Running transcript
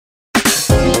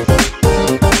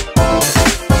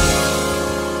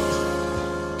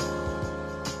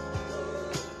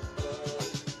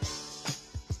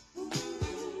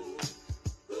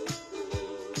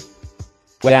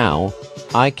Wow.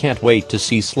 I can't wait to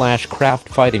see SlashCraft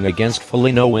fighting against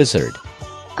FelinoWizard.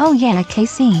 Oh yeah,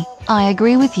 KC, I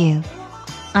agree with you.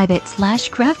 I bet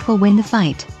SlashCraft will win the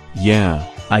fight. Yeah,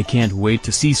 I can't wait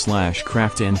to see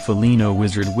SlashCraft and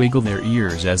FelinoWizard wiggle their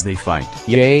ears as they fight.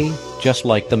 Yay, just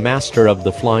like the Master of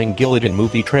the Flying Guillotine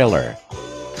movie trailer.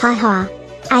 Haha.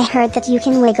 I heard that you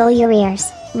can wiggle your ears,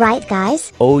 right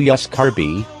guys? Oh yes,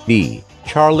 Kirby, B,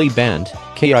 Charlie Bent,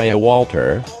 Kiyah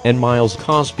Walter, and Miles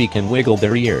Cosby can wiggle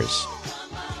their ears.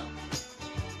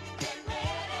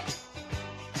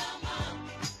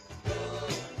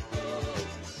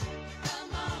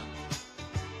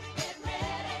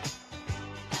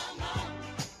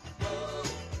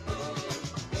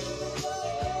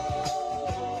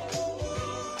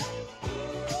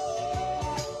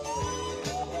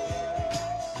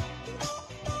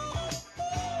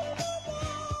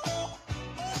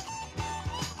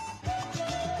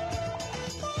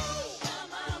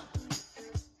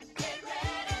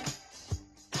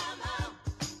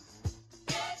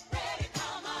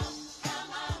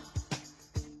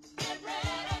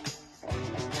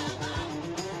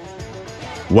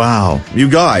 Wow, you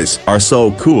guys are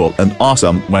so cool and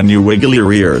awesome when you wiggle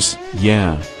your ears.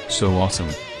 Yeah, so awesome.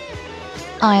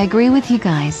 I agree with you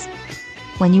guys.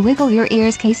 When you wiggle your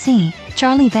ears, KC,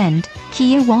 Charlie Bent,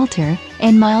 Kiyah Walter,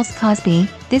 and Miles Cosby,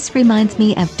 this reminds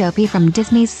me of Dopey from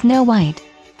Disney's Snow White.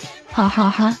 Ha ha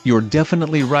ha. You're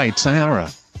definitely right,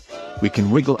 Syara. We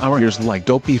can wiggle our ears like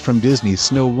Dopey from Disney's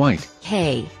Snow White.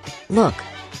 Hey, look.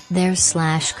 There's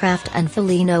SlashCraft and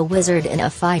FelinoWizard in a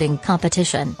fighting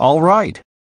competition. Alright.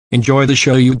 Enjoy the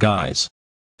show, you guys.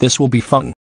 This will be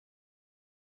fun.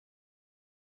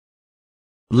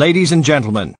 Ladies and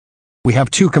gentlemen, we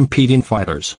have two competing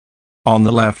fighters. On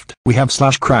the left, we have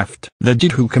SlashCraft, the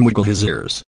dude who can wiggle his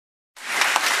ears.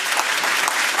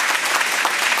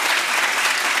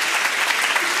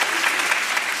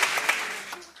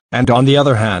 And on the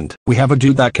other hand, we have a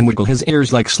dude that can wiggle his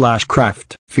ears like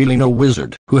SlashCraft,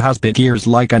 FelinoWizard, who has big ears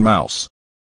like a mouse.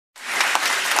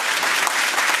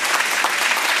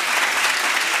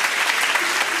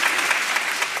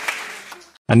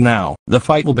 And now, the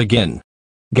fight will begin.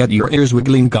 Get your ears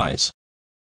wiggling, guys.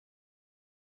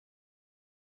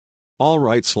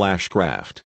 Alright,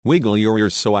 SlashCraft, wiggle your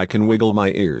ears so I can wiggle my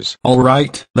ears.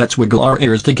 Alright, let's wiggle our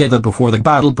ears together before the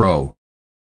battle, bro.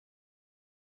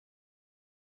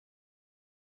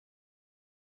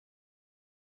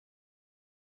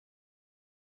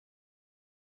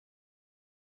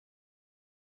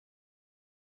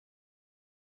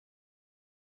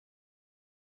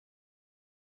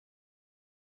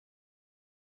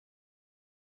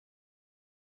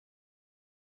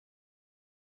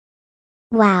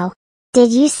 Wow.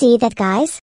 Did you see that,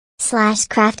 guys?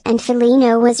 SlashCraft and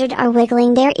FelinoWizard are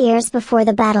wiggling their ears before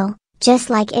the battle, just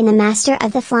like in the Master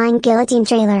of the Flying Guillotine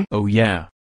trailer. Oh yeah.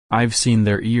 I've seen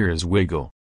their ears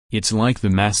wiggle. It's like the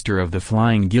Master of the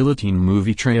Flying Guillotine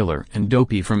movie trailer and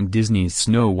Dopey from Disney's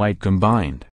Snow White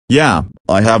combined. Yeah,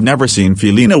 I have never seen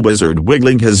FelinoWizard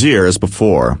wiggling his ears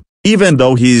before, even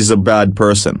though he's a bad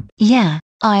person. Yeah,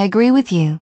 I agree with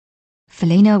you.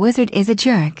 FelinoWizard is a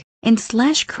jerk, and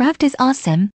SlashCraft is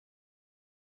awesome.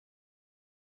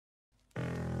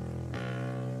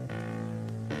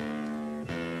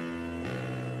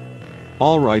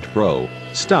 Alright bro,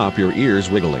 stop your ears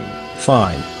wiggling.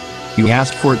 Fine. You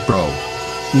asked for it, bro.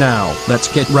 Now,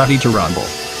 let's get ready to rumble.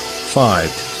 Fight.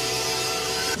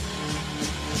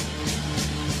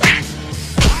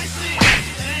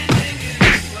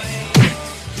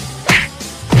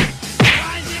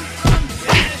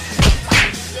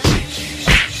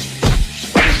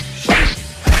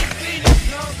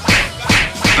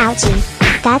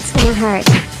 Ouchie, that's gonna hurt.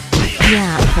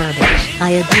 Yeah, Kirby, I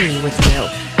agree with you.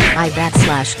 I bet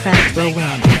SlashCraft will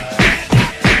win.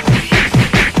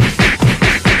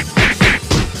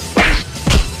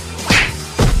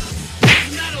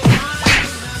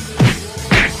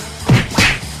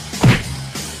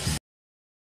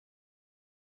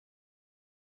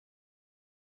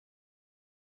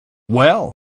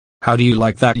 Well, how do you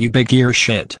like that, you big ear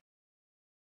shit?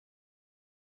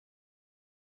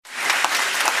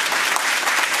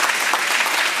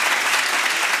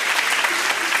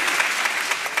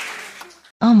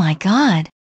 Oh my god.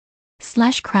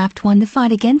 SlashCraft won the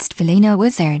fight against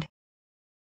FelinoWizard.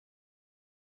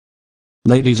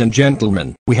 Ladies and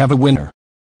gentlemen, we have a winner.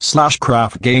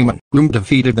 SlashCraftGaming, who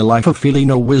defeated the life of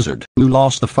FelinoWizard, who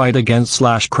lost the fight against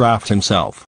SlashCraft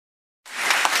himself.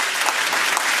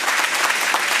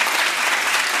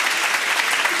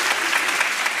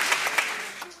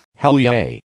 Hell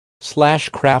yeah.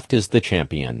 SlashCraft is the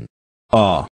champion.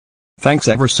 Aw. Thanks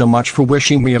ever so much for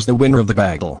wishing me as the winner of the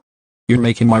battle. you're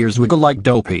making my ears wiggle like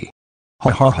Dopey.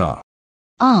 Ha ha ha.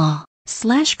 Aw,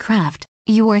 SlashCraft,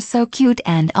 you are so cute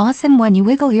and awesome when you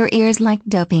wiggle your ears like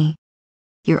Dopey.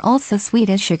 You're also sweet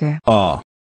as sugar. Aw.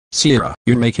 Syara,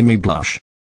 you're making me blush.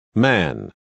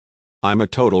 Man. I'm a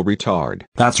total retard.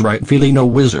 That's right,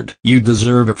 FelinoWizard. You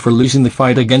deserve it for losing the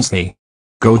fight against me.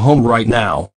 Go home right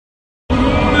now.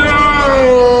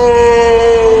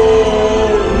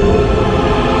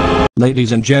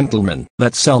 Ladies and gentlemen,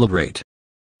 let's celebrate.